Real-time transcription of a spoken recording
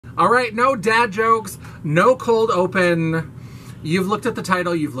All right, no dad jokes, no cold open. You've looked at the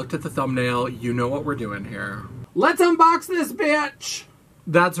title, you've looked at the thumbnail, you know what we're doing here. Let's unbox this bitch!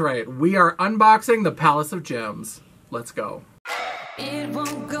 That's right, we are unboxing the Palace of Gems. Let's go. It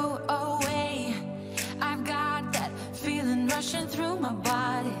won't go away. I've got that feeling rushing through my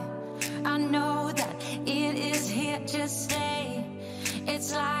body. I know that it is here to stay.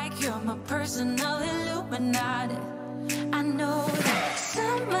 It's like you're my personal Illuminati. I know that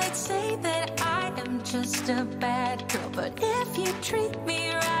some might say that I am just a bad girl, but if you treat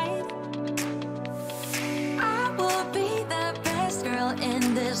me right, I will be the best girl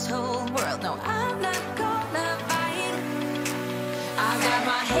in this whole world. No, I'm not gonna fight. I got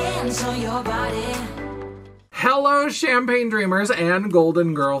my hands on your body. Hello, Champagne Dreamers and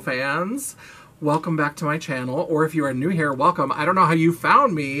Golden Girl fans. Welcome back to my channel, or if you are new here, welcome. I don't know how you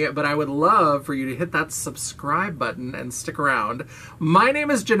found me, but I would love for you to hit that subscribe button and stick around. My name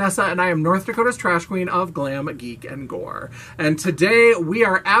is Janessa, and I am North Dakota's trash queen of glam, geek, and gore. And today, we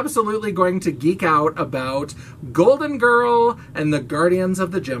are absolutely going to geek out about Golden Girl and the Guardians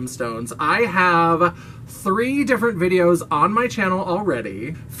of the Gemstones. I have 3 different videos on my channel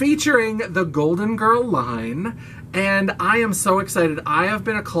already featuring the Golden Girl line, and I am so excited. I have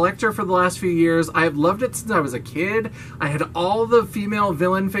been a collector for the last few years. I have loved it since I was a kid. I had all the female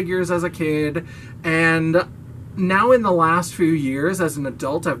villain figures as a kid, and now in the last few years as an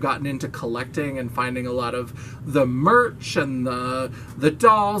adult, I've gotten into collecting and finding a lot of the merch and the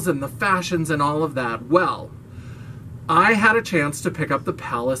dolls and the fashions and all of that. Well, I had a chance to pick up the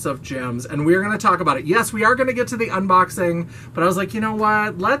Palace of Gems, and we're going to talk about it. Yes, we are going to get to the unboxing, but I was like, you know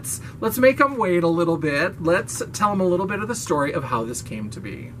what? Let's make them wait a little bit. Let's tell them a little bit of the story of how this came to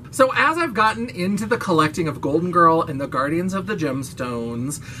be. So as I've gotten into the collecting of Golden Girl and the Guardians of the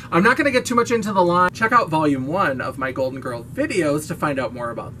Gemstones, I'm not going to get too much into the line. Check out volume 1 of my Golden Girl videos to find out more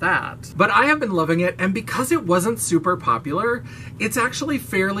about that. But I have been loving it, and because it wasn't super popular, it's actually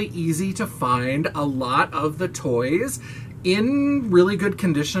fairly easy to find a lot of the toys in really good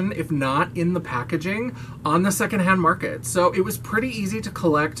condition, if not in the packaging, on the secondhand market. So it was pretty easy to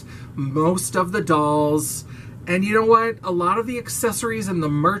collect most of the dolls. And you know what? A lot of the accessories and the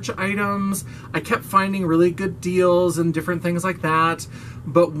merch items, I kept finding really good deals and different things like that.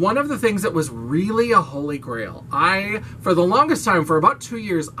 But one of the things that was really a holy grail, for the longest time, for about 2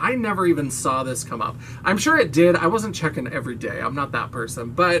 years, I never even saw this come up. I'm sure it did. I wasn't checking every day. I'm not that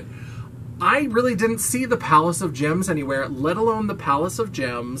person. But I really didn't see the Palace of Gems anywhere, let alone the Palace of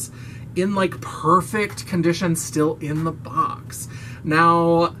Gems in like perfect condition still in the box.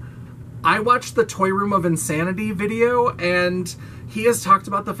 Now, I watched the Toy Room of Insanity video, and he has talked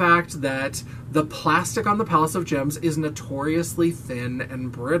about the fact that the plastic on the Palace of Gems is notoriously thin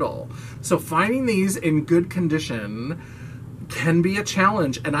and brittle. So finding these in good condition can be a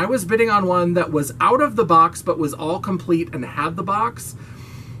challenge. And I was bidding on one that was out of the box but was all complete and had the box.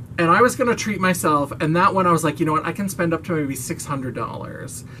 And I was going to treat myself, and that one I was like, you know what, I can spend up to maybe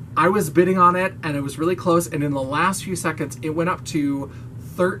 $600. I was bidding on it, and it was really close, and in the last few seconds, it went up to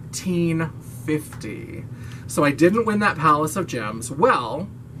 $1,350. So I didn't win that Palace of Gems. Well,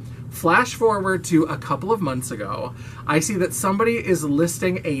 flash forward to a couple of months ago, I see that somebody is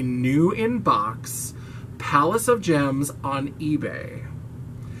listing a new in-box Palace of Gems on eBay.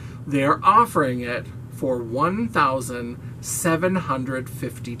 They're offering it for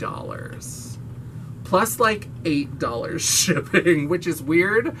 $1,750. Plus like $8 shipping, which is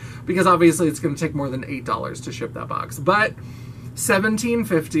weird because obviously it's going to take more than $8 to ship that box. But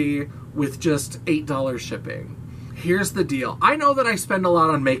 $1,750 with just $8 shipping. Here's the deal. I know that I spend a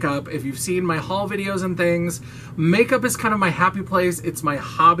lot on makeup. If you've seen my haul videos and things, makeup is kind of my happy place. It's my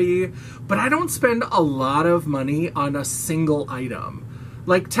hobby, but I don't spend a lot of money on a single item.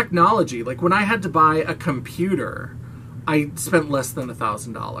 Like technology, like when I had to buy a computer, I spent less than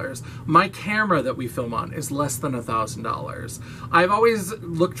 $1,000. My camera that we film on is less than $1,000. I've always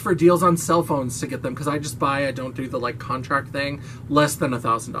looked for deals on cell phones to get them because I just buy, I don't do the like contract thing, less than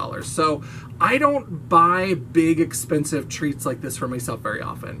 $1,000. So I don't buy big expensive treats like this for myself very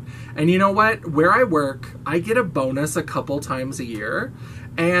often. And you know what? Where I work, I get a bonus a couple times a year.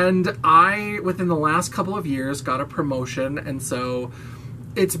 And I, within the last couple of years, got a promotion. And so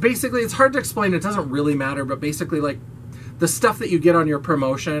it's basically, it's hard to explain. It doesn't really matter, but basically like the stuff that you get on your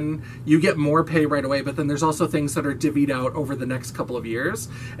promotion, you get more pay right away, but then there's also things that are divvied out over the next couple of years.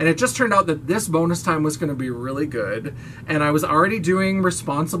 And it just turned out that this bonus time was going to be really good. And I was already doing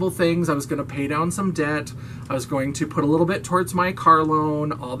responsible things. I was going to pay down some debt. I was going to put a little bit towards my car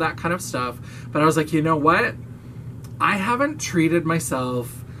loan, all that kind of stuff. But I was like, you know what? I haven't treated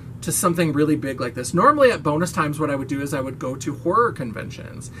myself to something really big like this. Normally at bonus times, what I would do is I would go to horror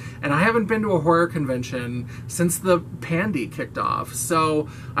conventions. And I haven't been to a horror convention since the Pandy kicked off. So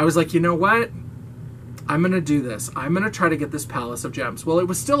I was like, you know what? I'm going to do this. I'm going to try to get this Palace of Gems. Well, it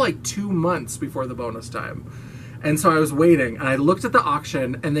was still like 2 months before the bonus time. And so I was waiting, and I looked at the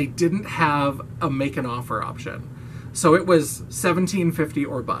auction, and they didn't have a make an offer option. So it was $17.50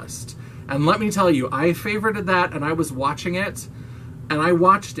 or bust. And let me tell you, I favorited that, and I was watching it. And I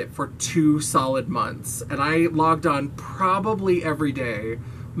watched it for 2 solid months. And I logged on probably every day,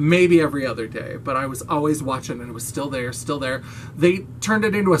 maybe every other day. But I was always watching, and it was still there, still there. They turned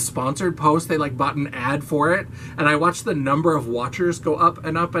it into a sponsored post. They like bought an ad for it. And I watched the number of watchers go up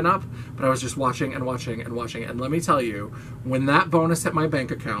and up and up. But I was just watching and watching and watching. And let me tell you, when that bonus hit my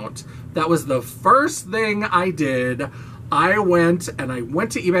bank account, that was the first thing I did. I went to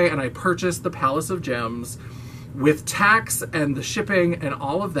eBay and I purchased the Palace of Gems. With tax and the shipping and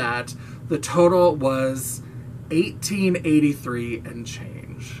all of that, the total was $18.83 and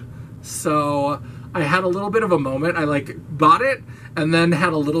change. So I had a little bit of a moment. I like bought it and then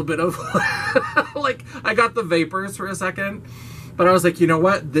had a little bit of like, I got the vapors for a second. But I was like, you know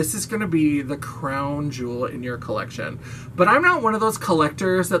what? This is going to be the crown jewel in your collection. But I'm not one of those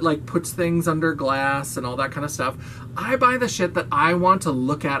collectors that like puts things under glass and all that kind of stuff. I buy the shit that I want to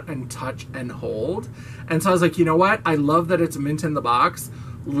look at and touch and hold. And so I was like, you know what? I love that it's mint in the box.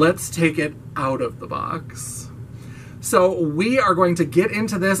 Let's take it out of the box. So we are going to get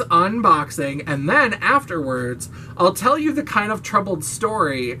into this unboxing, and then afterwards, I'll tell you the kind of troubled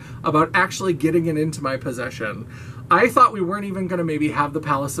story about actually getting it into my possession. I thought we weren't even going to maybe have the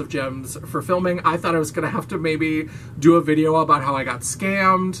Palace of Gems for filming. I thought I was going to have to maybe do a video about how I got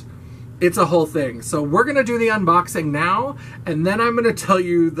scammed. It's a whole thing. So we're going to do the unboxing now, and then I'm going to tell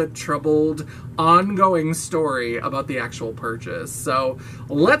you the troubled, ongoing story about the actual purchase. So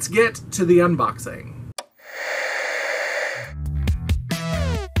let's get to the unboxing.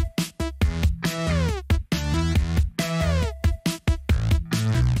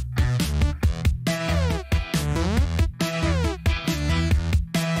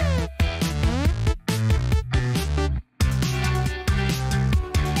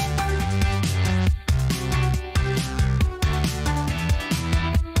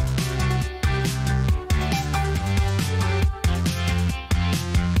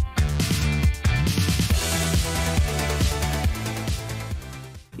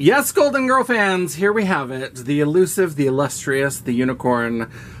 Yes, Golden Girl fans, here we have it. The elusive, the illustrious, the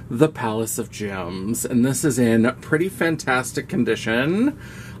unicorn, the Palace of Gems. And this is in pretty fantastic condition.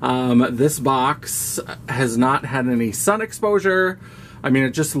 This box has not had any sun exposure. I mean,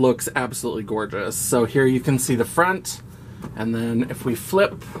 it just looks absolutely gorgeous. So here you can see the front. And then if we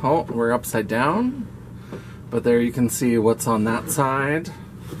flip, oh, we're upside down. But there you can see what's on that side.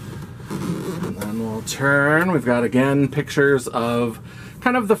 And then we'll turn. We've got, again, pictures of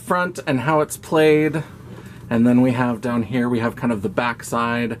kind of the front and how it's played. And then we have down here, we have kind of the back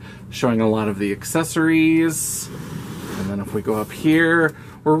side showing a lot of the accessories. And then if we go up here,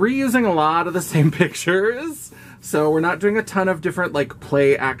 we're reusing a lot of the same pictures. So we're not doing a ton of different like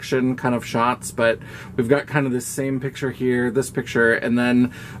play action kind of shots, but we've got kind of this same picture here, this picture, and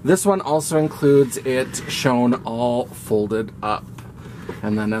then this one also includes it shown all folded up.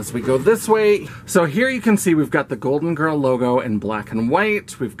 And then as we go this way, so here you can see we've got the Golden Girl logo in black and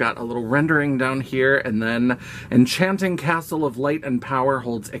white. We've got a little rendering down here, and then Enchanting Castle of Light and Power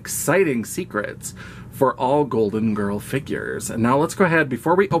holds exciting secrets for all Golden Girl figures. And now let's go ahead,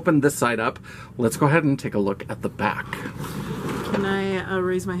 before we open this side up, let's go ahead and take a look at the back. Can I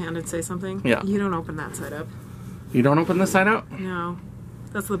raise my hand and say something? Yeah. You don't open that side up. You don't open this side out? No.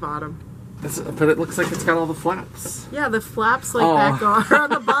 That's the bottom. But it looks like it's got all the flaps. Yeah, the flaps like that are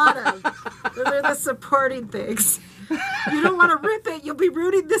on the bottom. They're the supporting things. You don't want to rip it. You'll be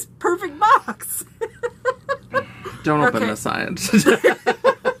ruining this perfect box. Don't open this side.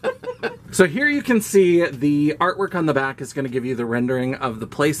 So here you can see the artwork on the back is going to give you the rendering of the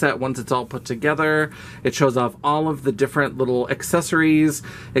playset once it's all put together. It shows off all of the different little accessories.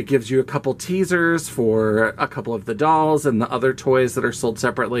 It gives you a couple teasers for a couple of the dolls and the other toys that are sold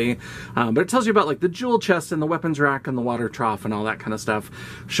separately. But it tells you about like the jewel chest and the weapons rack and the water trough and all that kind of stuff.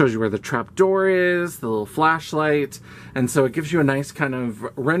 Shows you where the trap door is, the little flashlight. And so it gives you a nice kind of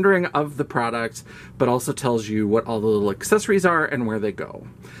rendering of the product, but also tells you what all the little accessories are and where they go.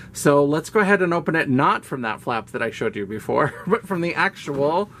 So let's go ahead and open it, not from that flap that I showed you before, but from the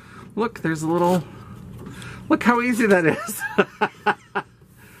actual, look, there's a little, look how easy that is.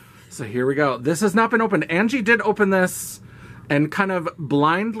 So here we go. This has not been opened. Angie did open this and kind of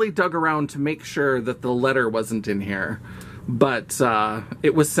blindly dug around to make sure that the letter wasn't in here. but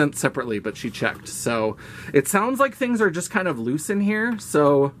it was sent separately, but she checked. So it sounds like things are just kind of loose in here,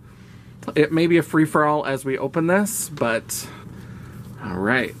 so it may be a free-for-all as we open this, but all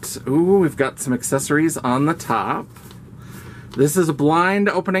right. Ooh, we've got some accessories on the top. This is a blind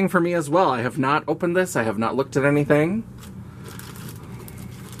opening for me as well. I have not opened this. I have not looked at anything.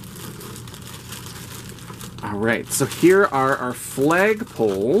 All right, so here are our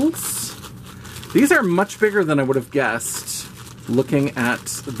flagpoles. These are much bigger than I would have guessed looking at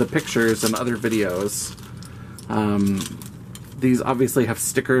the pictures and other videos. These obviously have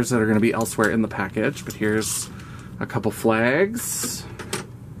stickers that are going to be elsewhere in the package, but here's a couple flags.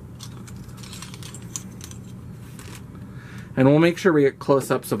 And we'll make sure we get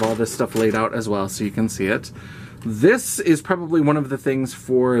close-ups of all this stuff laid out as well so you can see it. This is probably one of the things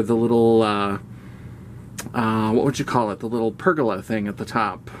for the little, what would you call it? The little pergola thing at the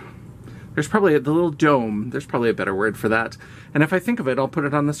top. There's probably the little dome. There's probably a better word for that. And if I think of it, I'll put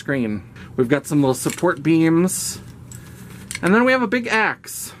it on the screen. We've got some little support beams. And then we have a big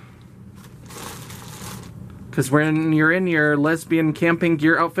axe. Because when you're in your lesbian camping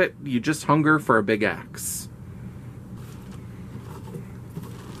gear outfit, you just hunger for a big axe.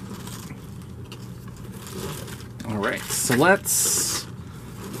 Alright, so let's...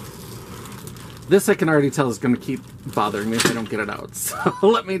 This I can already tell is going to keep bothering me if I don't get it out. So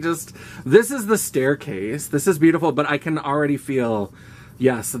let me just... This is the staircase. This is beautiful, but I can already feel...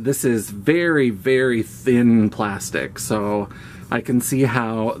 Yes, this is very, very thin plastic. So I can see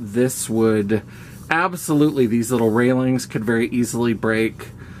how this would... Absolutely, these little railings could very easily break.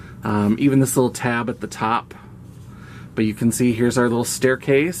 Even this little tab at the top. But you can see here's our little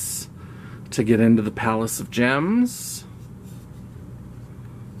staircase to get into the Palace of Gems.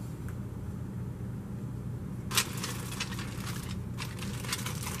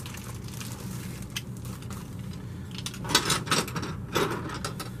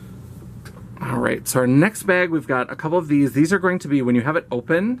 Alright, so our next bag, we've got a couple of these. These are going to be when you have it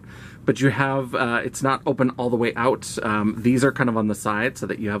open, but you have, it's not open all the way out. These are kind of on the side so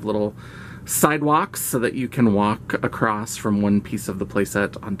that you have little sidewalks so that you can walk across from one piece of the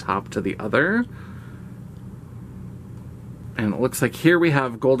playset on top to the other. And it looks like here we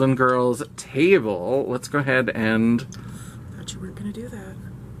have Golden Girl's table. Let's go ahead and... I thought you weren't going to do that.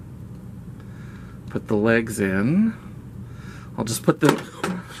 Put the legs in. I'll just put them...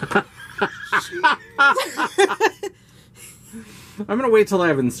 I'm going to wait till I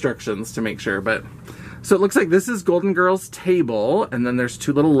have instructions to make sure, but... So it looks like this is Golden Girl's table, and then there's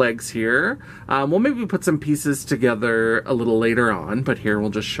two little legs here. We'll maybe put some pieces together a little later on, but here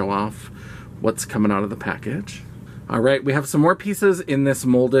we'll just show off what's coming out of the package. All right, we have some more pieces in this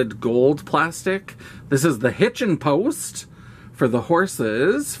molded gold plastic. This is the hitching post for the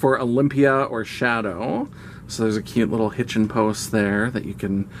horses for Olympia or Shadow. So there's a cute little hitching post there that you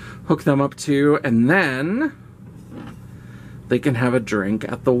can hook them up to, and then they can have a drink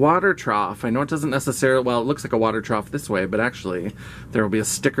at the water trough. I know it doesn't necessarily, well, it looks like a water trough this way, but actually there will be a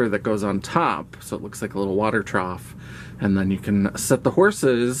sticker that goes on top, so it looks like a little water trough. And then you can set the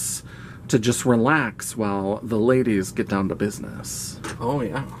horses to just relax while the ladies get down to business. Oh,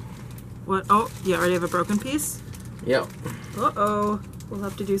 yeah. What? Oh, you already have a broken piece? Yep. Uh-oh. We'll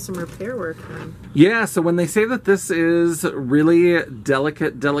have to do some repair work then. Yeah, so when they say that this is really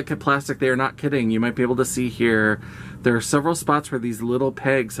delicate plastic, they are not kidding. You might be able to see here, there are several spots where these little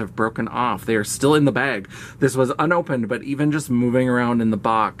pegs have broken off. They are still in the bag. This was unopened, but even just moving around in the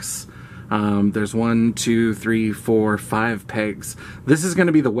box, there's 1, 2, 3, 4, 5 pegs. This is going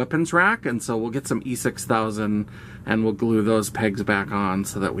to be the weapons rack, and so we'll get some E6000 and we'll glue those pegs back on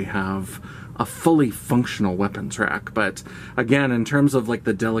so that we have a fully functional weapons rack. But again, in terms of like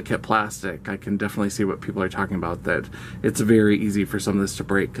the delicate plastic, I can definitely see what people are talking about, that it's very easy for some of this to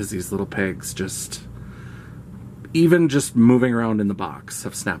break because these little pegs just, even just moving around in the box,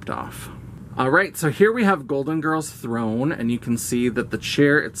 have snapped off. Alright, so here we have Golden Girl's throne, and you can see that the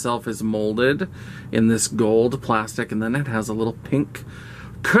chair itself is molded in this gold plastic, and then it has a little pink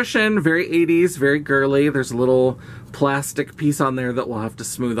cushion, very 80s, very girly. There's a little plastic piece on there that we'll have to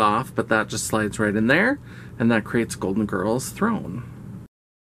smooth off, but that just slides right in there, and that creates Golden Girl's throne.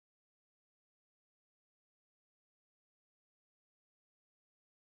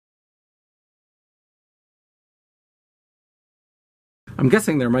 I'm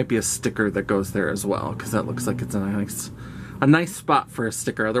guessing there might be a sticker that goes there as well, because that looks like it's a nice spot for a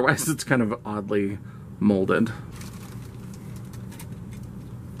sticker. Otherwise, it's kind of oddly molded.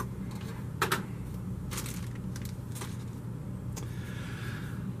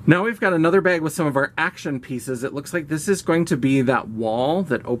 Now we've got another bag with some of our action pieces. It looks like this is going to be that wall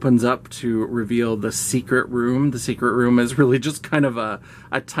that opens up to reveal the secret room. The secret room is really just kind of a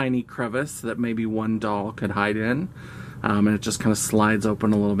tiny crevice that maybe one doll could hide in. And it just kind of slides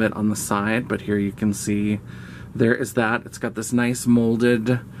open a little bit on the side, but here you can see there is that. It's got this nice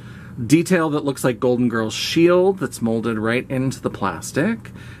molded detail that looks like Golden Girl's shield that's molded right into the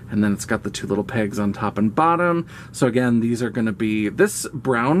plastic. And then it's got the two little pegs on top and bottom. So again, these are going to be, this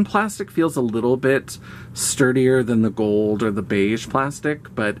brown plastic feels a little bit sturdier than the gold or the beige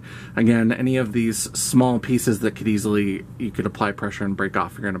plastic. But again, any of these small pieces that could easily, you could apply pressure and break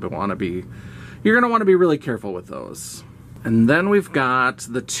off, you're going to want to be really careful with those. And then we've got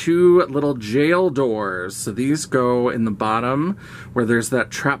the two little jail doors. So these go in the bottom where there's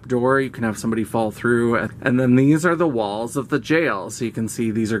that trap door you can have somebody fall through. And then these are the walls of the jail. So you can see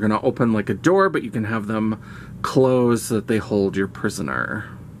these are going to open like a door, but you can have them close so that they hold your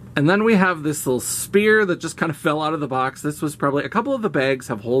prisoner. And then we have this little spear that just kind of fell out of the box. This was probably, a couple of the bags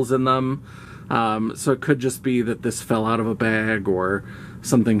have holes in them. So it could just be that this fell out of a bag or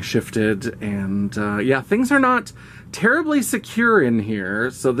something shifted. And yeah, things are not terribly secure in here.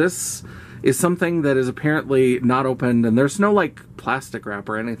 So this is something that is apparently not opened, and there's no like plastic wrap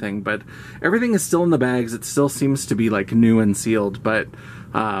or anything, but everything is still in the bags. It still seems to be like new and sealed, but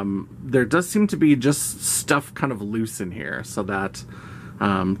there does seem to be just stuff kind of loose in here. So that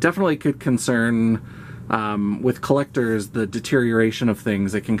definitely could concern with collectors, the deterioration of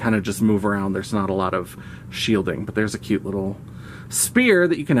things. It can kind of just move around. There's not a lot of shielding, but there's a cute little spear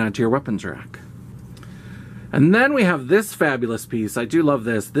that you can add to your weapons rack. And then we have this fabulous piece. I do love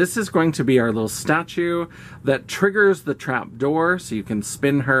this. This is going to be our little statue that triggers the trap door. So you can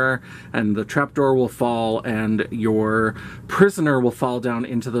spin her and the trap door will fall and your prisoner will fall down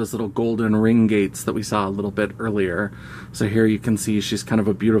into those little golden ring gates that we saw a little bit earlier. So here you can see she's kind of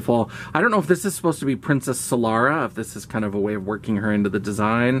a beautiful, I don't know if this is supposed to be Princess Solara, if this is kind of a way of working her into the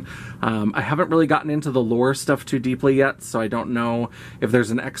design. I haven't really gotten into the lore stuff too deeply yet, so I don't know if there's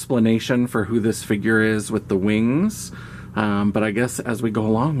an explanation for who this figure is with the wings, but I guess as we go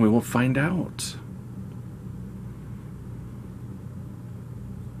along we will find out.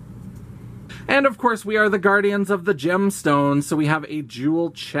 And of course we are the guardians of the gemstones, so we have a jewel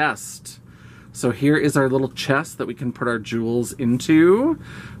chest. So here is our little chest that we can put our jewels into.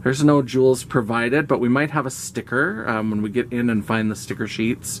 There's no jewels provided, but we might have a sticker when we get in and find the sticker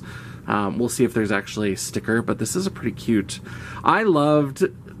sheets. We'll see if there's actually a sticker, but this is a pretty cute. I loved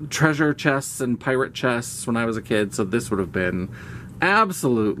treasure chests and pirate chests when I was a kid, so this would have been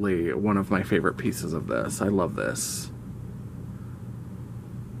absolutely one of my favorite pieces of this. I love this.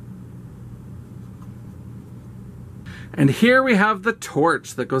 And here we have the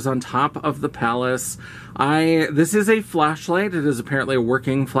torch that goes on top of the palace. This is a flashlight. It is apparently a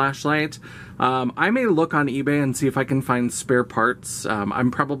working flashlight. I may look on eBay and see if I can find spare parts.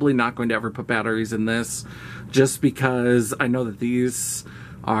 I'm probably not going to ever put batteries in this just because I know that these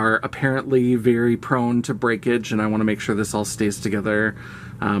are apparently very prone to breakage and I want to make sure this all stays together.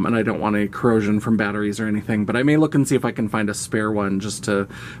 And I don't want any corrosion from batteries or anything, but I may look and see if I can find a spare one just to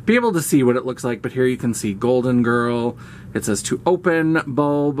be able to see what it looks like. But here you can see Golden Girl. It says to open,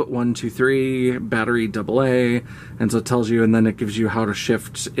 bulb, 1, 2, 3, battery AA. And so it tells you, and then it gives you how to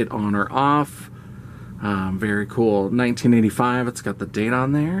shift it on or off. Very cool. 1985, it's got the date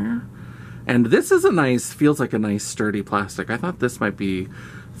on there. And this is a nice, feels like a nice sturdy plastic. I thought this might be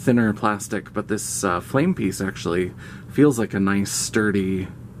thinner plastic, but this flame piece actually feels like a nice sturdy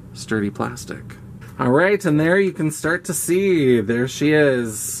plastic. All right, and there you can start to see, there she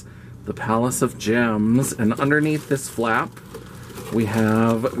is, the Palace of Gems. And underneath this flap, we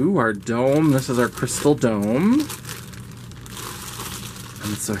have, ooh, our dome. This is our crystal dome.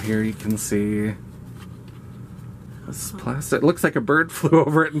 And so here you can see this plastic. It looks like a bird flew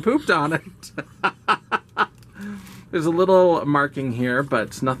over it and pooped on it. There's a little marking here,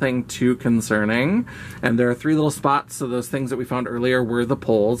 but nothing too concerning. And there are 3 little spots, so those things that we found earlier were the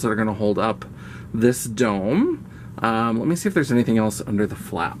poles that are going to hold up this dome. Let me see if there's anything else under the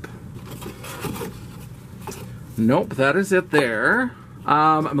flap. Nope, that is it there.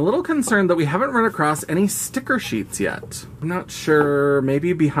 I'm a little concerned that we haven't run across any sticker sheets yet. I'm not sure,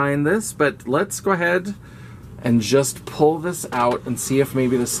 maybe behind this, but let's go ahead and just pull this out and see if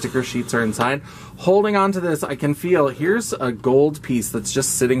maybe the sticker sheets are inside. Holding on to this, I can feel, here's a gold piece that's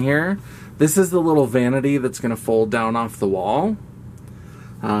just sitting here. This is the little vanity that's gonna fold down off the wall.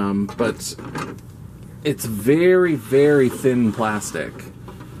 But it's very, very thin plastic.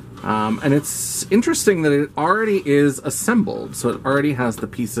 And it's interesting that it already is assembled, so it already has the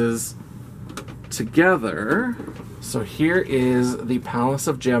pieces together. So here is the Palace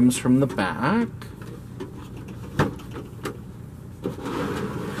of Gems from the back.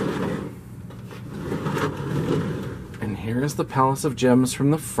 And here is the Palace of Gems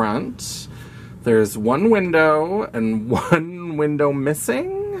from the front. There's one window and one window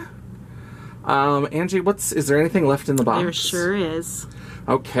missing. Angie, is there anything left in the box? There sure is.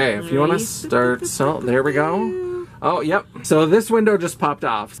 Okay, if you want to start, so there we go. Oh, yep. So this window just popped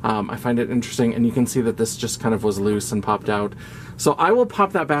off. I find it interesting, and you can see that this just kind of was loose and popped out. So I will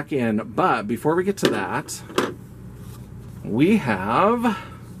pop that back in, but before we get to that, we have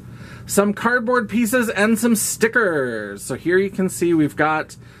some cardboard pieces and some stickers. So here you can see we've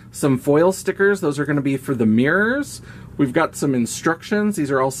got some foil stickers. Those are going to be for the mirrors. We've got some instructions.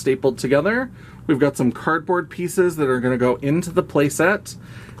 These are all stapled together. We've got some cardboard pieces that are going to go into the playset.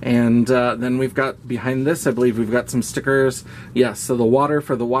 And then we've got, behind this, I believe we've got some stickers. Yes, so the water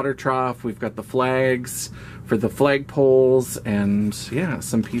for the water trough. We've got the flags for the flag poles. And yeah,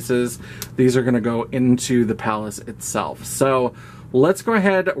 some pieces. These are going to go into the palace itself. So let's go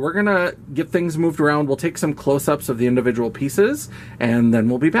ahead. We're going to get things moved around. We'll take some close-ups of the individual pieces, and then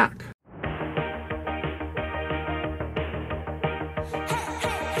we'll be back.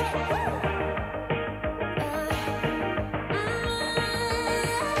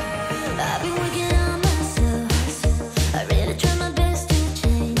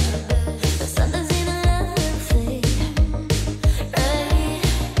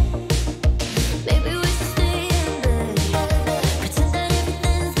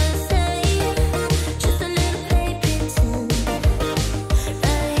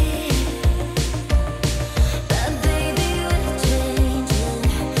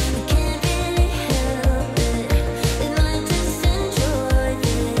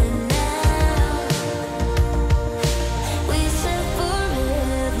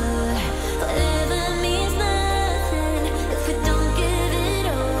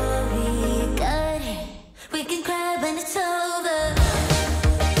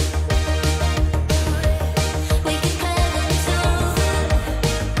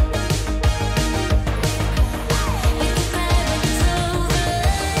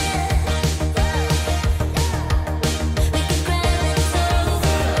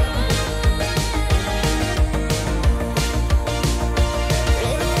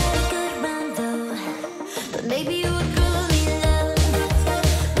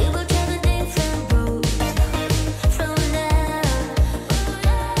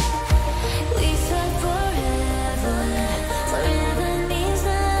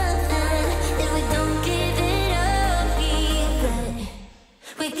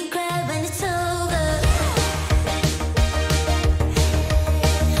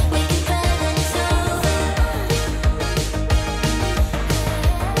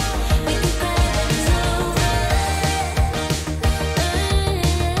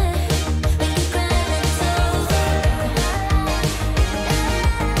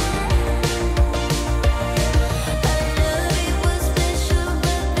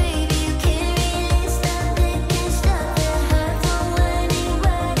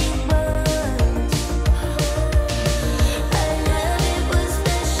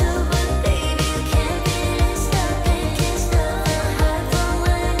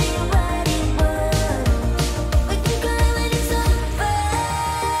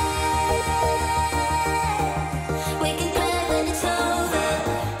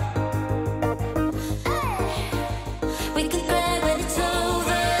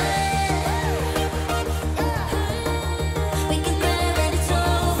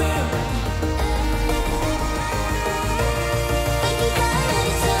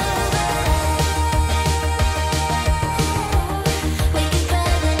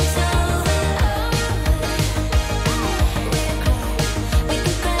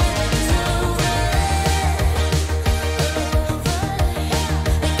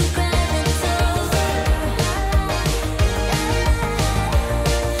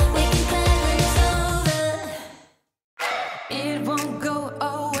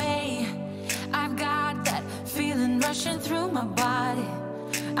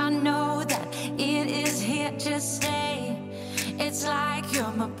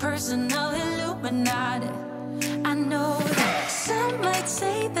 personal Illuminati. I know that some might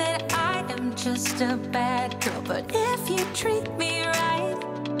say that I am just a bad girl, but if you treat me right,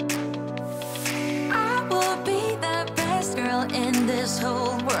 I will be the best girl in this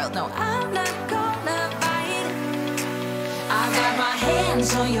whole world. No, I'm not gonna fight. I got my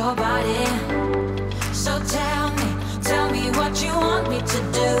hands on your body, so tell me what you want me to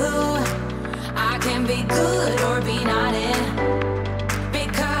do. I can be good or be naughty,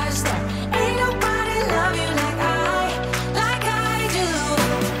 because there ain't nobody love you like I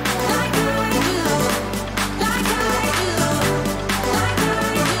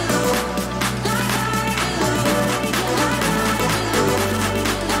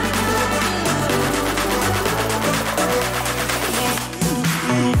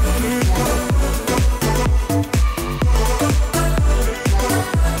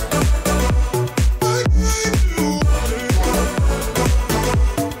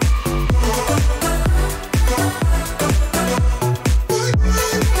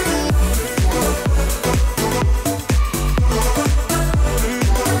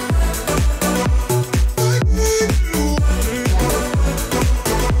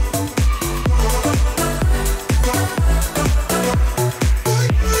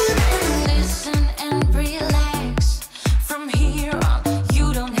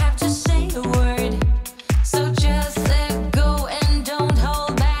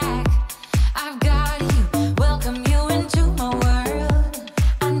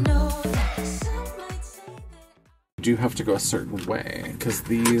do have to go a certain way because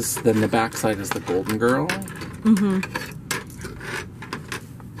these, then the back side is the golden girl.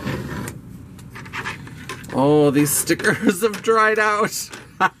 Oh, these stickers have dried out.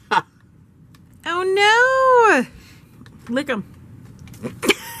 Oh no! Lick them.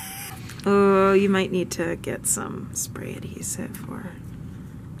 Oh, you might need to get some spray adhesive or.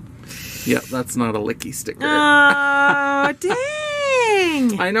 Yep, that's not a licky sticker. Oh,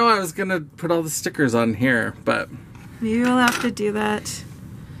 dang! I know I was gonna put all the stickers on here, but maybe we'll have to do that.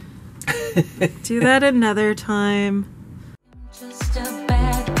 Do that another time. Just a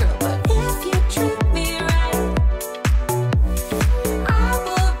bad girl, but if you treat me right, I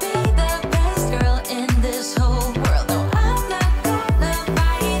will be the best girl in this whole world. No, I'm not gonna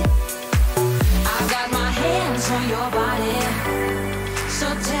fight. I've got my hands on your body, so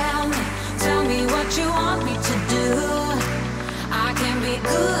tell me what you want me to do. I can be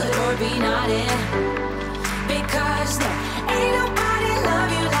good or be naughty, because there ain't nobody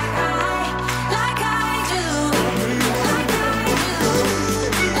love you like I do. Like I do. Like I do.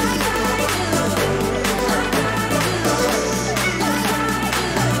 Like I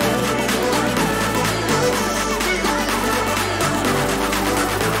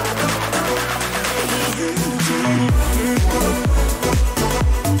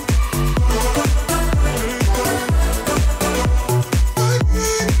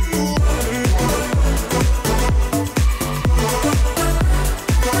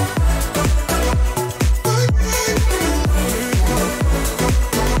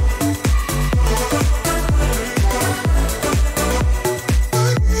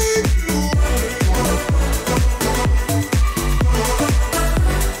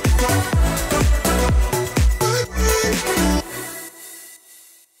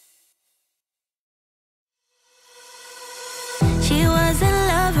She was in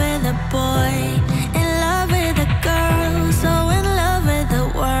love with a boy, in love with a girl, so in love with the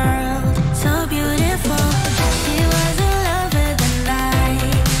world, so beautiful. She was in love with the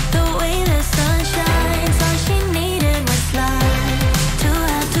night, the way the sun shines. All she needed was love to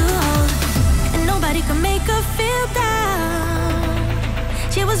have to hold, and nobody could make her feel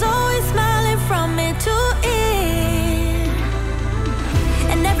down. She was always smiling from ear to ear,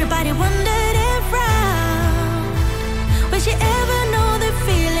 and everybody wondered if would she ever know the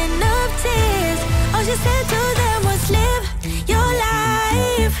feeling of tears? All she said to them was live your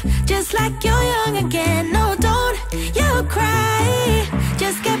life just like you're young again. No, don't you cry,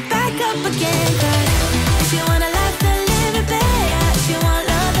 just get back up again. 'Cause if you wanna laugh, then live it better. If you want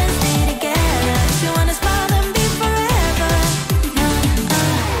love, then stay together. If you wanna smile, then be forever.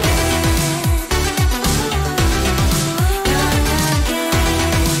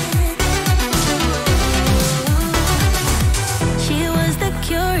 She was the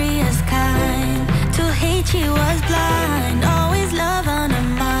curious kind, to hate she was blind, always love on her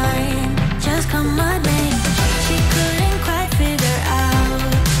mind, just come what may. She couldn't quite figure out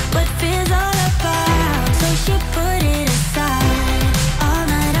what fear's all about, so she put it aside all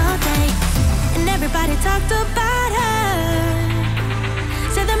night, all day, and everybody talked about her,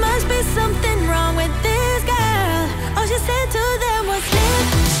 said there must be something wrong with this girl. All she said to them was live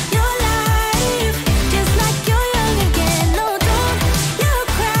your life just like you're young again. No, don't you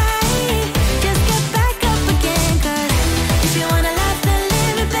cry, just get back up again. 'Cause if you wanna laugh, then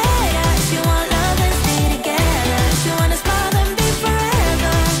live it better. If you want love, then stay together. If you wanna smile, then be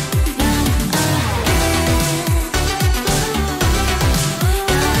forever.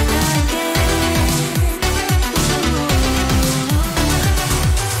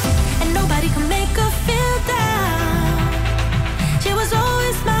 And nobody can make her feel down. She was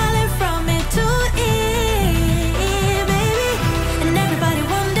always smiling from ear to ear, baby. And everybody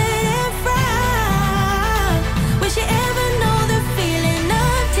wondered if would she ever know the feeling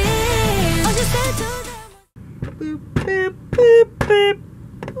of tears? All she said to them Boop, boop, boop, boop.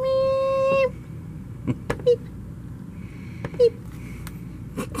 Meep.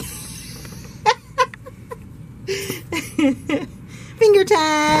 Finger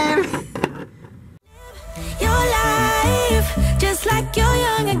time. your life just like you're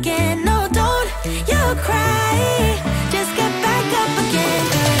young again. No, don't you cry, just get back up again.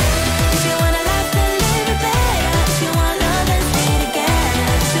 If you wanna laugh, then live it better. If you want love, then stay together.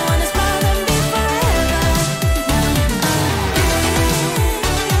 If you wanna smile, then be forever.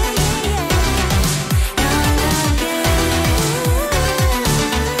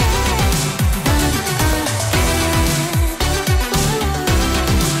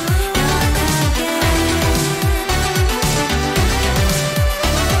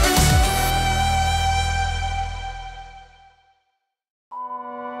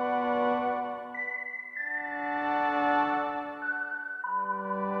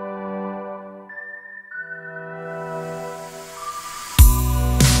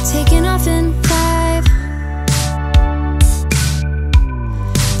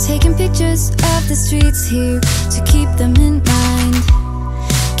 Taking pictures of the streets here to keep them in mind.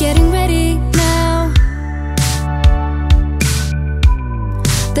 Getting ready now.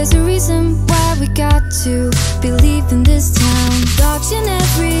 There's a reason why we got to believe in this town. Dodging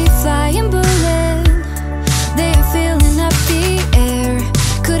every flying bullet, they are filling up the air.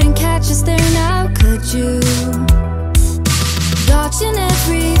 Couldn't catch us there now, could you? Dodging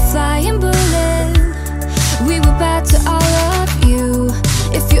every flying bullet, we were bad to all of you.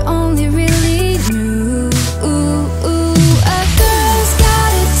 If you only really knew. A girl's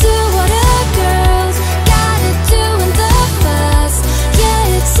gotta do what a girl's gotta do in the bus.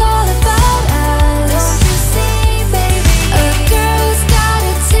 Yeah, it's all about us. Don't you see, baby? A girl's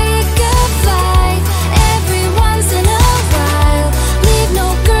gotta take a flight every once in a while. Leave no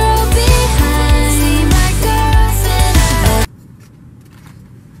girl behind. See my girls and I.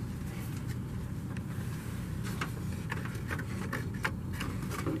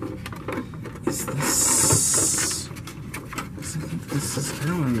 Is this... This is... I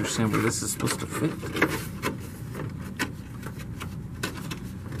don't understand where this is supposed to fit.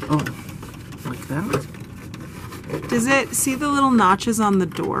 Oh, like that? Does it see the little notches on the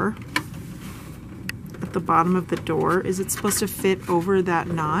door? At the bottom of the door? Is it supposed to fit over that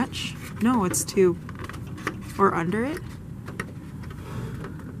notch? No, it's too... Or under it?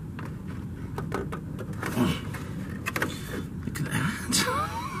 Look at that.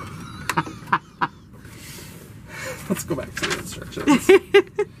 Let's go back to the instructions.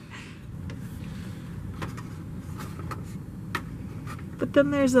 But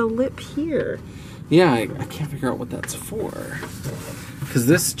then there's a lip here. Yeah, I can't figure out what that's for. Because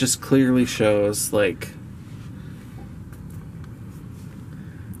this just clearly shows, like...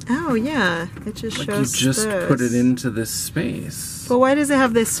 Oh, yeah. It just Like shows you just this. put it into this space. But why does it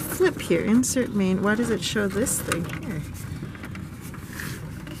have this flip here? Insert main. Why does it show this thing here?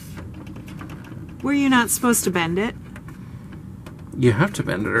 Were you not supposed to bend it? You have to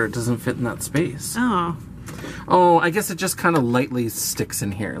bend it or it doesn't fit in that space. Oh. Oh, I guess it just kind of lightly sticks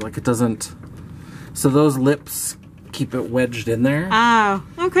in here. Like it doesn't... So those lips keep it wedged in there. Oh,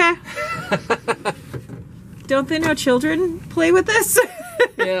 okay. Don't they know children play with this?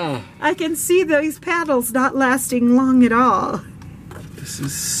 Yeah. I can see these paddles not lasting long at all. This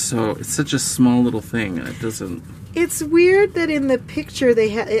is so... It's such a small little thing and it doesn't... It's weird that in the picture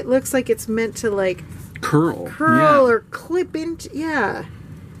they it looks like it's meant to like Curl. curl Yeah. or clip into... Yeah.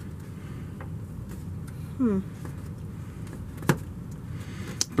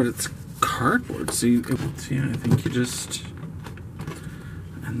 But it's cardboard, so you... Yeah, I think you just...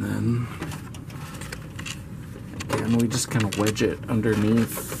 And then... Again, we just kind of wedge it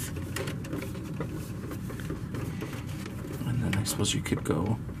underneath. And then I suppose you could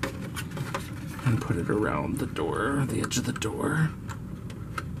go and put it around the door, the edge of the door.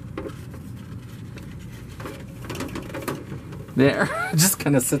 There. It just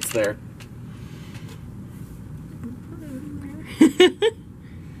kind of sits there.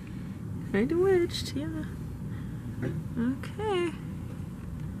 Kind of wedged, yeah. Okay.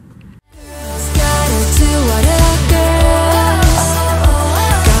 Gotta do what a girl's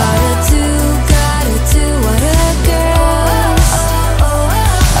gotta do what a girl's.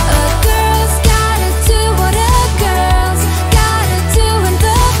 A girl's gotta do what a girl's gotta do in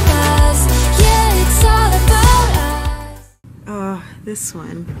the bus. Yeah, it's all about us. Oh, this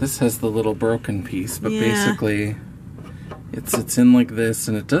one. This has the little broken piece, but Yeah. basically it sits in like this,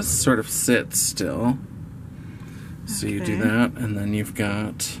 and it does sort of sit still. So you do Okay. that, and then you've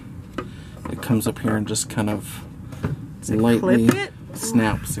got... It comes up here and just kind of it lightly clip it?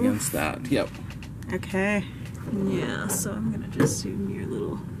 snaps against that. Yep. Okay. Yeah, so I'm gonna just do your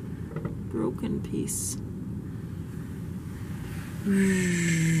little broken piece.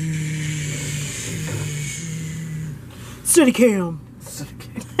 Steady cam.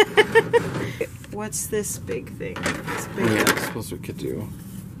 What's this big thing? This big Yeah, I suppose we could do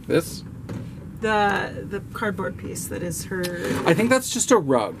this. the cardboard piece that is her. I think that's just a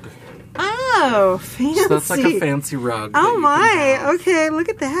rug. Oh, fancy. So that's like a fancy rug. that Oh you can my! have. Okay, look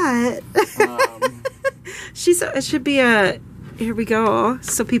at that. It should be a. Here we go.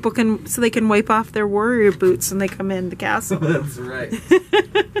 So people can, so they can wipe off their warrior boots when they come in the castle. That's right.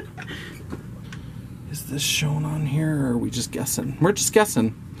 Is this shown on here, or are we just guessing? We're just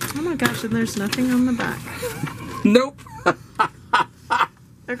guessing. Oh my gosh! And there's nothing on the back. Nope.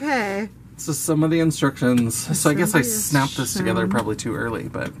 Okay. So some of the instructions. So I guess I Some of the snapped this together instructions. probably too early,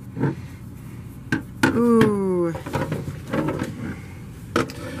 but Ooh.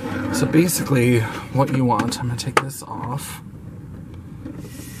 so basically what you want, I'm gonna take this off.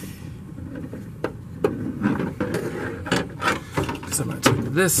 Because I'm going to take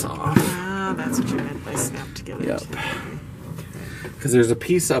this off. Ah, that's what you meant by snap together. Yep. Too. Because there's a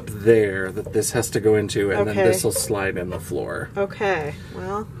piece up there that this has to go into, and then this will slide in the floor. Okay,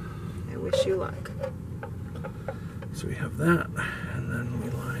 well, I wish you luck. So we have that, and then we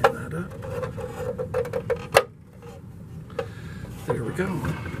line that up. There we go.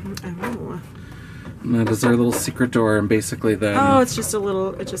 Oh. And that is our little secret door, and basically then... Oh, it's just a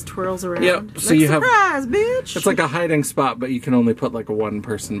little, it just twirls around. Yep, so like, you have... surprise, bitch! It's like a hiding spot, but you can only put like one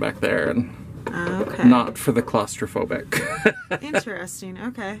person back there, and okay. not for the claustrophobic. Interesting,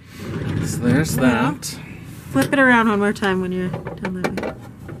 okay. So there's that. Flip it around one more time when you're done that.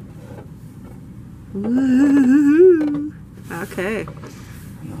 Woo! Okay.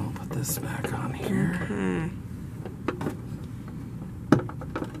 And I'll put this back on here. Okay.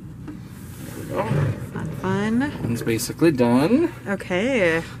 There we go. Fun. One's basically done.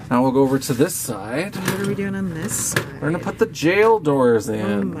 Okay. Now we'll go over to this side. What are we doing on this side? We're gonna put the jail doors in.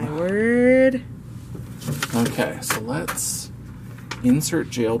 Oh my word. Okay, so let's insert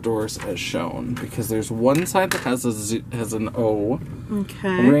jail doors as shown, because there's one side that has an O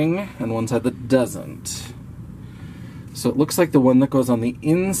ring and one side that doesn't. So it looks like the one that goes on the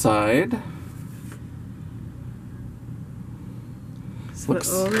inside. So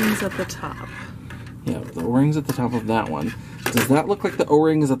the O-ring's at the top. Yeah, the O-ring's at the top of that one. Does that look like the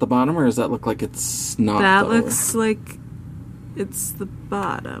O-ring is at the bottom, or does that look like it's not? That looks like it's the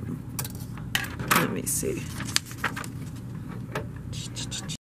bottom. Let me see.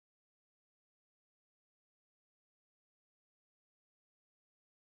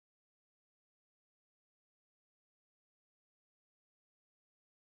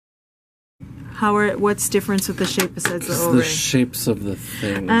 What's difference with the shape besides the O-ring? The shapes of the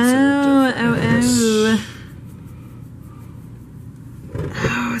things Oh,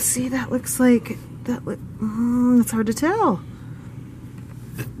 oh, see, that looks like it's hard to tell.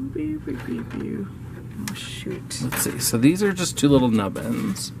 Oh shoot. Let's see. So these are just two little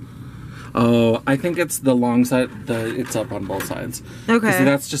nubbins. Oh, I think it's the long side. It's up on both sides. Okay. See,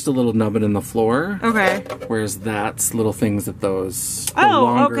 that's just a little nubbin in the floor. Okay. Whereas that's little things that those.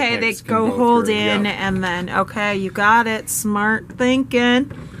 Oh, okay. They pegs go can hold through. in, Yep. and then okay, you got it. Smart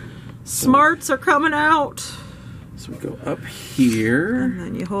thinking. Smarts are coming out. So we go up here. And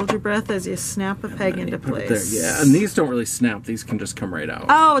then you hold your breath as you snap a peg into place. Yeah, and these don't really snap. These can just come right out.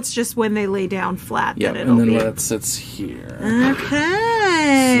 Oh, it's just when they lay down flat Yeah, that it'll and then be. when it sits here.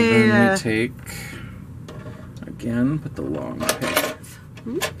 Okay. So then we take, again, put the long peg.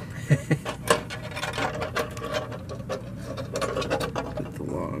 Put the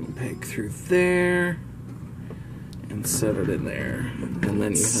long peg through there. And set it in there. And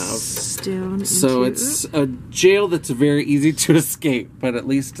then you have... Down So into, it's a jail that's very easy to escape, but at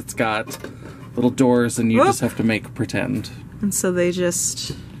least it's got little doors and you just have to make pretend. And so they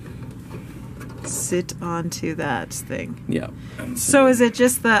just sit onto that thing. Yep. So is it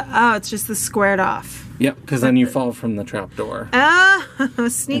just the, it's just the squared off? Yep, because then you fall from the trap door. Ah,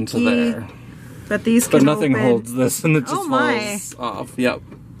 sneaky. Into there. But these can But nothing open. holds this and it just Oh my. falls off. Yep.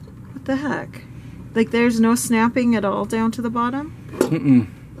 What the heck? Like there's no snapping at all down to the bottom? Mm-mm.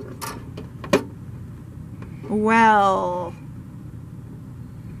 Well.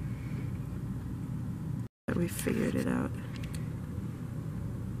 We figured it out.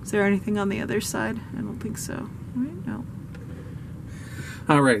 Is there anything on the other side? I don't think so. Right? No.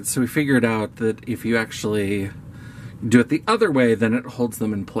 Alright, so we figured out that if you actually do it the other way, then it holds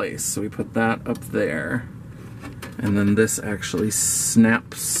them in place. So we put that up there. And then this actually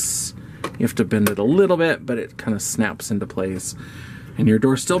snaps. You have to bend it a little bit, but it kind of snaps into place. And your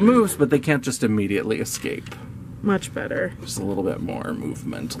door still moves, but they can't just immediately escape. Much better. Just a little bit more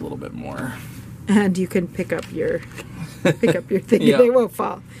movement, a little bit more. And you can pick up your thing. Yeah. They won't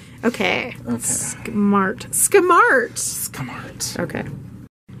fall. Okay. Okay. Smart. Okay.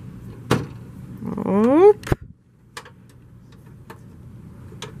 Oop.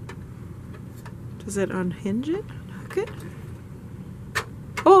 Does it unhinge it? Hook it?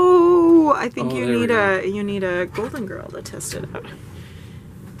 Oh, I think you need a golden girl to test it out.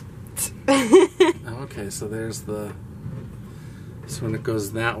 Okay, so there's the... So when it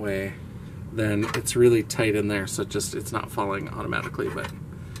goes that way, then it's really tight in there, so it's not falling automatically, but...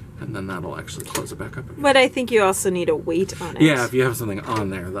 And then that'll actually close it back up again. But I think you also need a weight on it. Yeah, if you have something on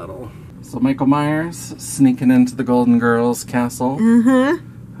there, that'll... So Michael Myers sneaking into the Golden Girls castle.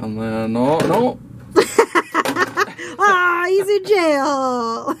 Mm-hmm. And then, no. Ah, he's in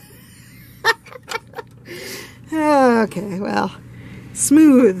jail. Okay, well,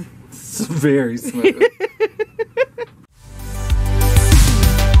 smooth. It's very smooth.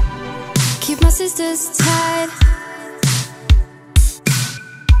 Keep my sisters tied.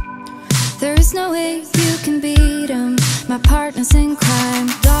 There is no way you can beat them. My partners in crime,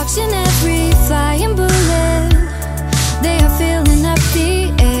 dodging every flying bullet. They are filling up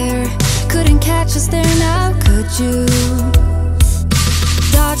the air. Couldn't catch us there now, could you?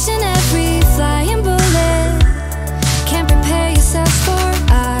 Dodging every flying bullet. Can't prepare yourself for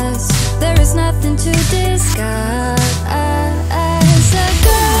us. There is nothing to discuss. A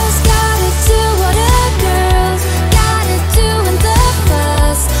girl's gotta do what a girl's gotta do in the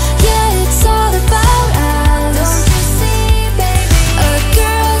fuss. Yeah, it's all about us. Don't you see, baby? A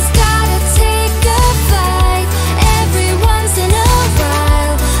girl's gotta take a flight every once in a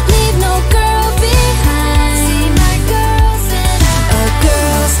while. Leave no girl behind. See my girls and I. A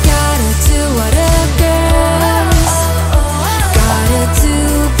girl's gotta do what a girl's gotta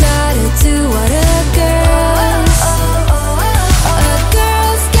do what a girl's. A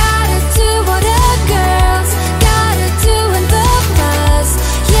girl's gotta do what a girl's gotta do in the fuss.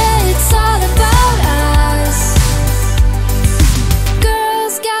 Yeah, it's all about us.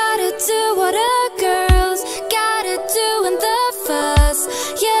 Girls gotta do what a girl's gotta do in the fuss.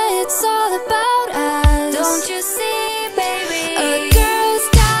 Yeah, it's all about us. Don't you see, baby? A girl's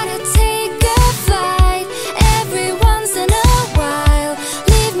gotta take a flight every once in a while.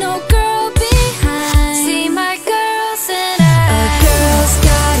 Leave no girl behind. See my girls and I. A girl's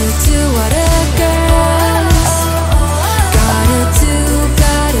gotta do what a girl's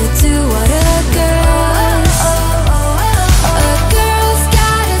gotta do what a girl's. A girl's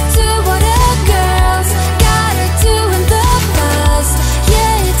gotta do what a girl's gotta do in the fuss.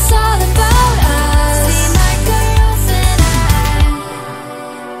 Yeah, it's all about us. See my girls and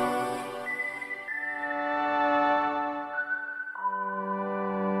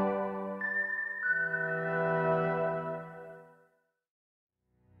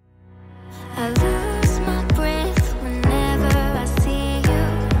I lose my breath whenever I see you.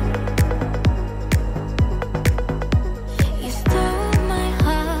 You stole my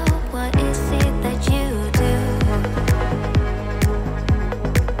heart, what is it that you do?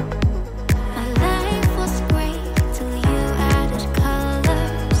 My life was great till you added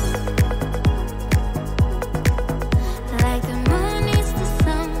colors. Like the moon needs the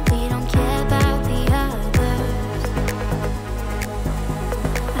sun, we don't care about the others.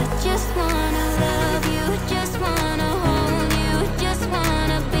 I just wanna love you, just wanna hold you, just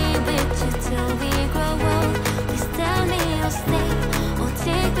wanna be with you till we grow old. Please tell me you'll stay or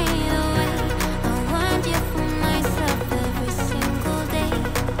take me away. I want you for myself every single day.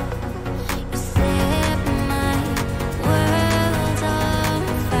 You set my world on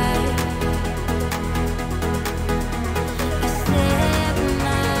fire. You set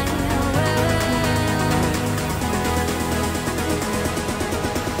my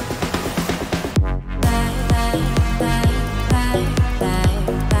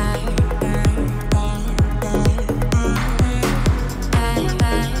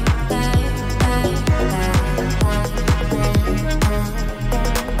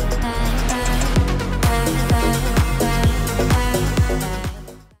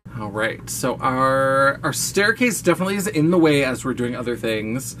All right, so our staircase definitely is in the way as we're doing other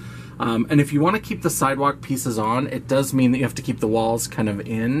things. And if you want to keep the sidewalk pieces on, it does mean that you have to keep the walls kind of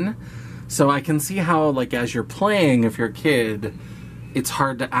in. So I can see how, like, as you're playing, if you're a kid, it's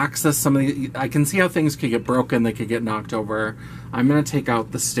hard to access some of the... I can see how things could get broken, they could get knocked over. I'm going to take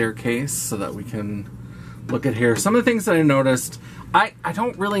out the staircase so that we can look at here. Some of the things that I noticed, I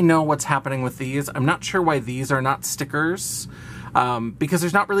don't really know what's happening with these. I'm not sure why these are not stickers. Because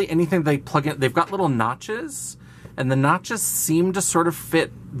there's not really anything they plug in. They've got little notches, and the notches seem to sort of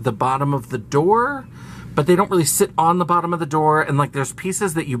fit the bottom of the door, but they don't really sit on the bottom of the door. And like, there's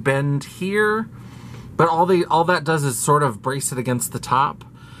pieces that you bend here, but all that does is sort of brace it against the top.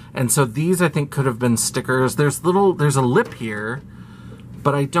 And so these, I think, could have been stickers. There's a lip here,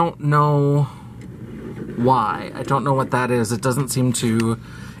 but I don't know why. I don't know what that is. It doesn't seem to...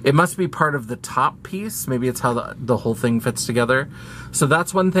 It must be part of the top piece. Maybe it's how the whole thing fits together. So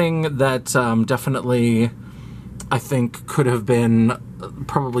that's one thing that definitely, I think, could have been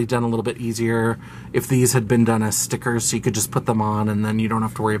probably done a little bit easier if these had been done as stickers, so you could just put them on and then you don't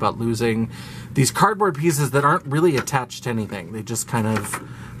have to worry about losing these cardboard pieces that aren't really attached to anything. They just kind of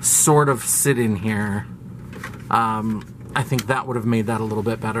sort of sit in here. I think that would have made that a little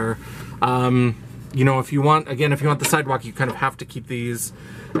bit better. You know, if you want the sidewalk, you kind of have to keep these.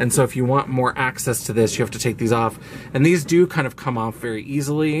 And so if you want more access to this, you have to take these off. And these do kind of come off very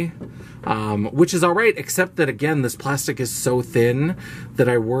easily, which is all right, except that, again, this plastic is so thin that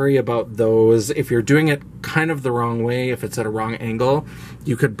I worry about those. If you're doing it kind of the wrong way, if it's at a wrong angle,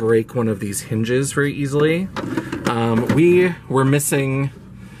 you could break one of these hinges very easily. We were missing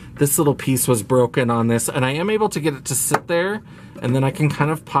this little piece was broken on this, and I am able to get it to sit there, and then I can kind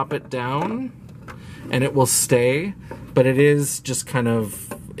of pop it down and it will stay, but it is just kind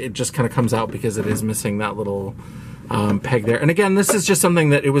of, it just kind of comes out because it is missing that little peg there. And again, this is just something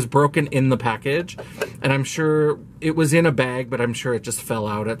that it was broken in the package, and I'm sure it was in a bag, but I'm sure it just fell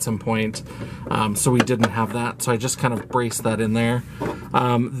out at some point. So we didn't have that. So I just kind of braced that in there.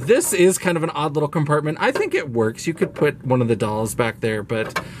 This is kind of an odd little compartment. I think it works. You could put one of the dolls back there,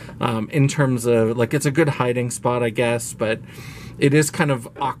 but in terms of, like, it's a good hiding spot, I guess, but it is kind of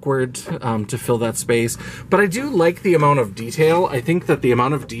awkward to fill that space. But I do like the amount of detail. I think that the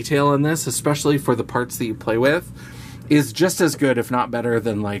amount of detail in this, especially for the parts that you play with, is just as good, if not better,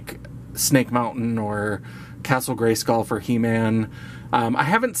 than like Snake Mountain or Castle Grayskull for He-Man. I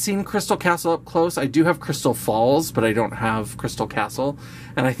haven't seen Crystal Castle up close. I do have Crystal Falls, but I don't have Crystal Castle.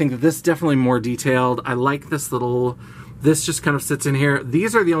 And I think that this is definitely more detailed. I like this little, this just kind of sits in here.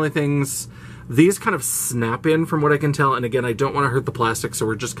 These are the only things, these kind of snap in from what I can tell. And again, I don't want to hurt the plastic, so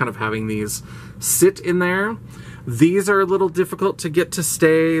we're just kind of having these sit in there. These are a little difficult to get to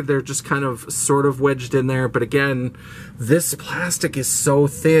stay. They're just kind of sort of wedged in there. But again, this plastic is so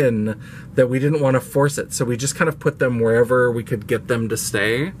thin that we didn't want to force it. So we just kind of put them wherever we could get them to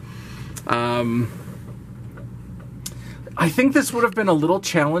stay. I think this would have been a little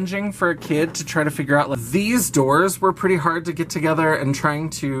challenging for a kid to try to figure out. Like, these doors were pretty hard to get together, and trying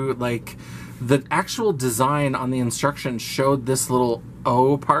to, like, the actual design on the instructions showed this little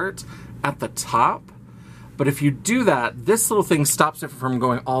O part at the top. But if you do that, this little thing stops it from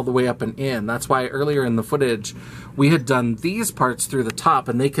going all the way up and in. That's why earlier in the footage, we had done these parts through the top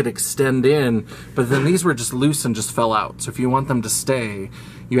and they could extend in, but then these were just loose and just fell out. So if you want them to stay,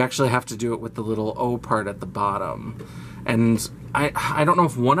 you actually have to do it with the little O part at the bottom. And I don't know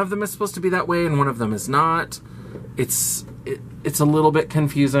if one of them is supposed to be that way and one of them is not. It's a little bit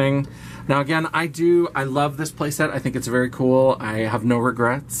confusing. Now again, I love this playset. I think it's very cool. I have no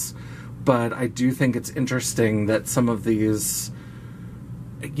regrets. But I do think it's interesting that some of these,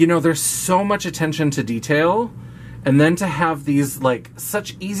 you know, there's so much attention to detail, and then to have these, like,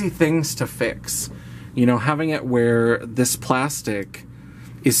 such easy things to fix. You know, having it where this plastic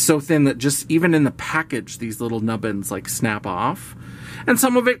is so thin that just even in the package, these little nubbins, like, snap off. And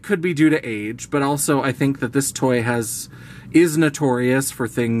some of it could be due to age, but also I think that this toy is notorious for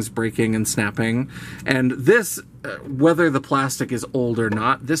things breaking and snapping. And this, whether the plastic is old or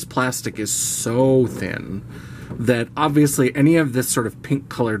not, this plastic is so thin that obviously any of this sort of pink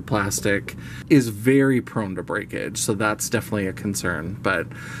colored plastic is very prone to breakage. So that's definitely a concern. But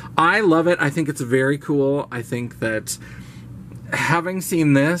I love it. I think it's very cool. I think that having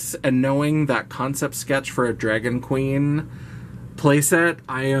seen this and knowing that concept sketch for a Dragon Queen playset,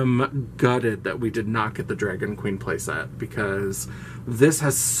 I am gutted that we did not get the Dragon Queen playset, because this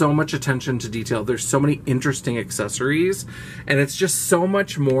has so much attention to detail. There's so many interesting accessories, and it's just so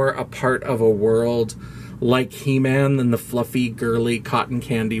much more a part of a world like He-Man than the fluffy, girly, cotton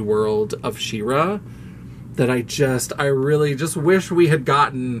candy world of She-Ra, that I really just wish we had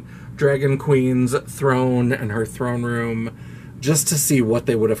gotten Dragon Queen's throne and her throne room just to see what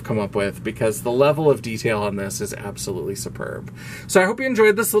they would have come up with, because the level of detail on this is absolutely superb. So I hope you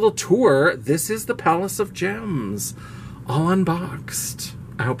enjoyed this little tour. This is the Palace of Gems, all unboxed.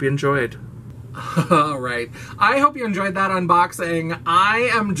 I hope you enjoyed. All right. I hope you enjoyed that unboxing.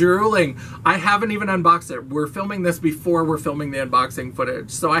 I am drooling. I haven't even unboxed it. We're filming this before we're filming the unboxing footage,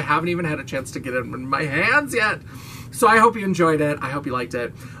 so I haven't even had a chance to get it in my hands yet. So I hope you enjoyed it. I hope you liked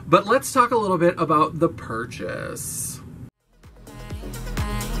it. But let's talk a little bit about the purchase.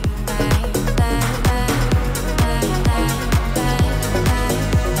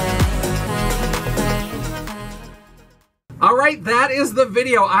 All right, that is the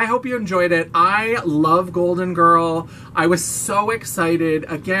video. I hope you enjoyed it. I love Golden Girl. I was so excited.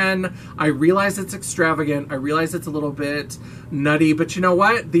 Again, I realize it's extravagant. I realize it's a little bit nutty, but you know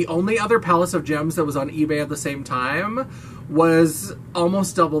what? The only other Palace of Gems that was on eBay at the same time was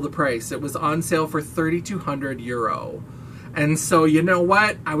almost double the price. It was on sale for 3,200 euro. And so, you know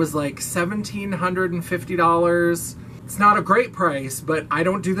what? I was like $1,750. It's not a great price, but I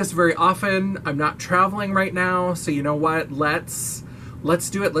don't do this very often. I'm not traveling right now, so you know what? Let's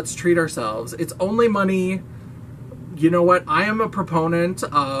do it. Let's treat ourselves. It's only money. You know what? I am a proponent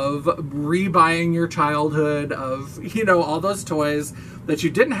of rebuying your childhood, of, you know, all those toys that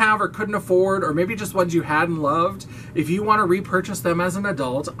you didn't have or couldn't afford, or maybe just ones you had and loved. If you want to repurchase them as an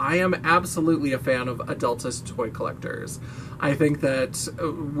adult, I am absolutely a fan of adultist toy collectors. I think that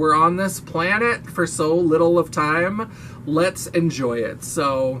we're on this planet for so little of time. Let's enjoy it.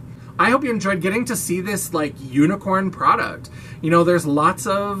 So I hope you enjoyed getting to see this like unicorn product. You know, there's lots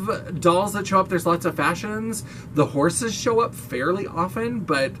of dolls that show up. There's lots of fashions. The horses show up fairly often,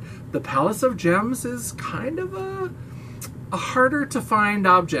 but the Palace of Gems is kind of a harder to find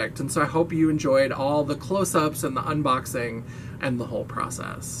object. And so I hope you enjoyed all the close-ups and the unboxing and the whole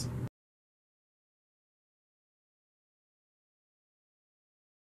process.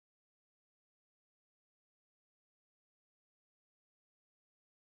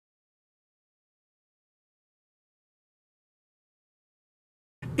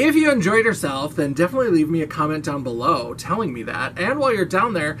 If you enjoyed yourself, then definitely leave me a comment down below telling me that. And while you're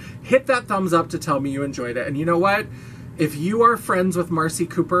down there, hit that thumbs up to tell me you enjoyed it. And you know what? If you are friends with Marcy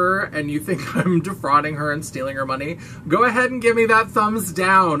Cooper and you think I'm defrauding her and stealing her money, go ahead and give me that thumbs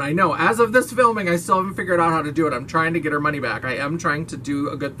down. I know, as of this filming, I still haven't figured out how to do it. I'm trying to get her money back. I am trying to do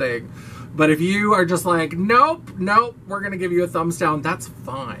a good thing. But if you are just like, nope, we're going to give you a thumbs down, that's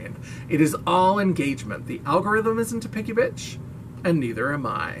fine. It is all engagement. The algorithm isn't a picky bitch. And neither am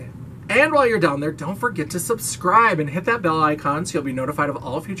I. And while you're down there, don't forget to subscribe and hit that bell icon so you'll be notified of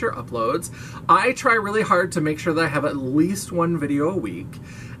all future uploads. I try really hard to make sure that I have at least one video a week.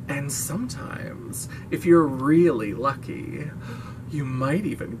 And sometimes, if you're really lucky, you might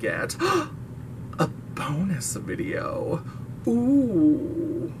even get a bonus video.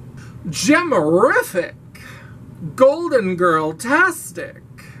 Ooh. Gemorific. Golden Girl-tastic.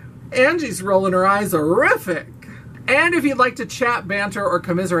 Angie's rolling her eyes horrific. And if you'd like to chat, banter, or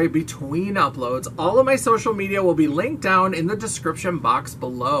commiserate between uploads, all of my social media will be linked down in the description box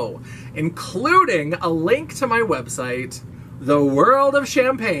below, including a link to my website, The World of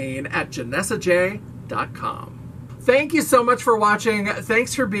Champagne, at JanessaJ.com. Thank you so much for watching.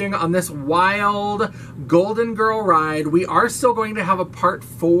 Thanks for being on this wild Golden Girl ride. We are still going to have a part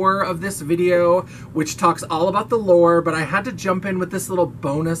 4 of this video, which talks all about the lore, but I had to jump in with this little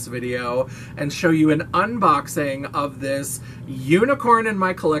bonus video and show you an unboxing of this unicorn in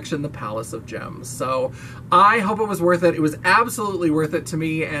my collection, the Palace of Gems. So I hope it was worth it. It was absolutely worth it to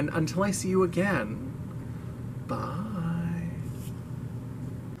me, and until I see you again, bye.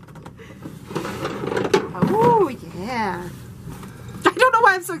 Oh, yeah. I don't know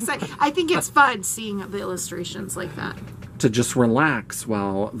why I'm so excited. I think it's fun seeing the illustrations like that. To just relax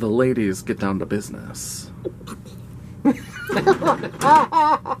while the ladies get down to business.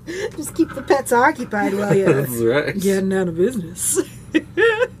 Just keep the pets occupied while you're right. getting down to business.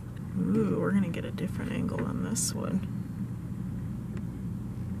 Ooh, we're going to get a different angle on this one.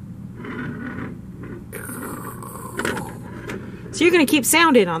 So you're going to keep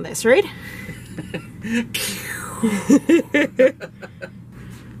sounding on this, right?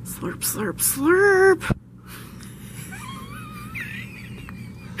 Slurp, slurp, slurp.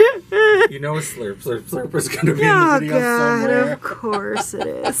 You know a slurp, slurp, slurp is going to be in the video somewhere. Of course it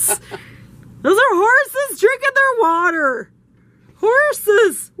is. Those are horses drinking their water.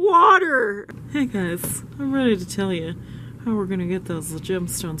 Horses, water. Hey guys, I'm ready to tell you how we're going to get those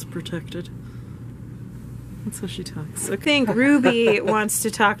gemstones protected. That's how she talks. I think Ruby wants to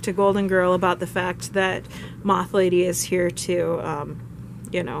talk to Golden Girl about the fact that Moth Lady is here to,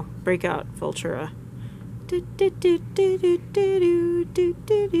 you know, break out Vultura.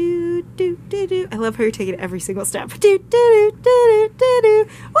 I love how you're taking every single step. Whee!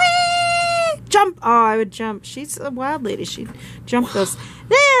 Jump! Oh, I would jump. She's a wild lady. She'd jump those.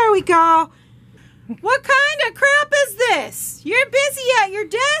 There we go. What kind of crap is this? You're busy at your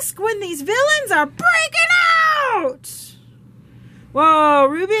desk when these villains are breaking out! Whoa,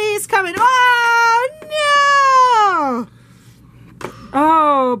 Ruby's coming. Oh, no!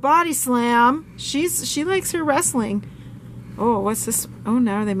 Oh, body slam. She likes her wrestling. Oh, what's this? Oh,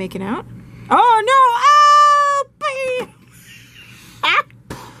 now are they making out? Oh, no! Oh, baby! Ah.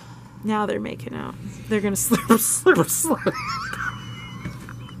 Now they're making out. They're gonna slurp, slurp, slurp.